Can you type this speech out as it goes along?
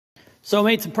So I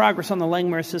made some progress on the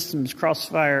Langmuir Systems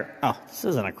Crossfire. Oh, this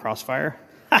isn't a Crossfire.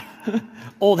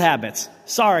 Old habits.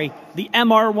 Sorry, the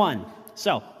MR-1.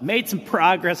 So, made some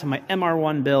progress on my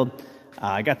MR-1 build.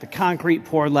 I got the concrete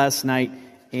poured last night,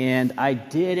 and I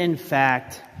did, in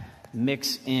fact,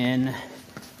 mix in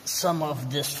some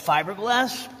of this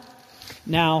fiberglass.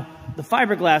 Now, the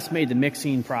fiberglass made the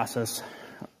mixing process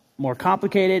more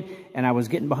complicated, and I was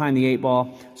getting behind the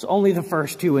 8-ball, so only the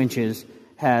first 2 inches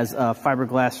has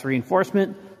fiberglass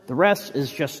reinforcement. The rest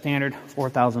is just standard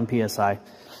 4,000 PSI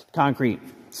concrete.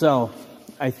 So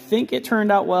I think it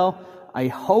turned out well. I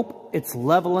hope it's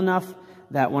level enough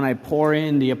that when I pour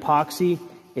in the epoxy,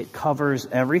 it covers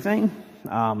everything.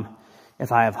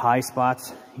 If I have high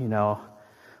spots, you know,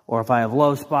 or if I have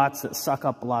low spots that suck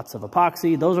up lots of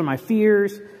epoxy, those are my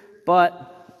fears.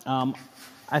 But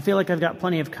I feel like I've got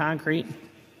plenty of concrete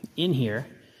in here,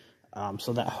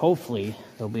 so that hopefully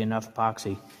there'll be enough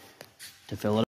epoxy to fill it up.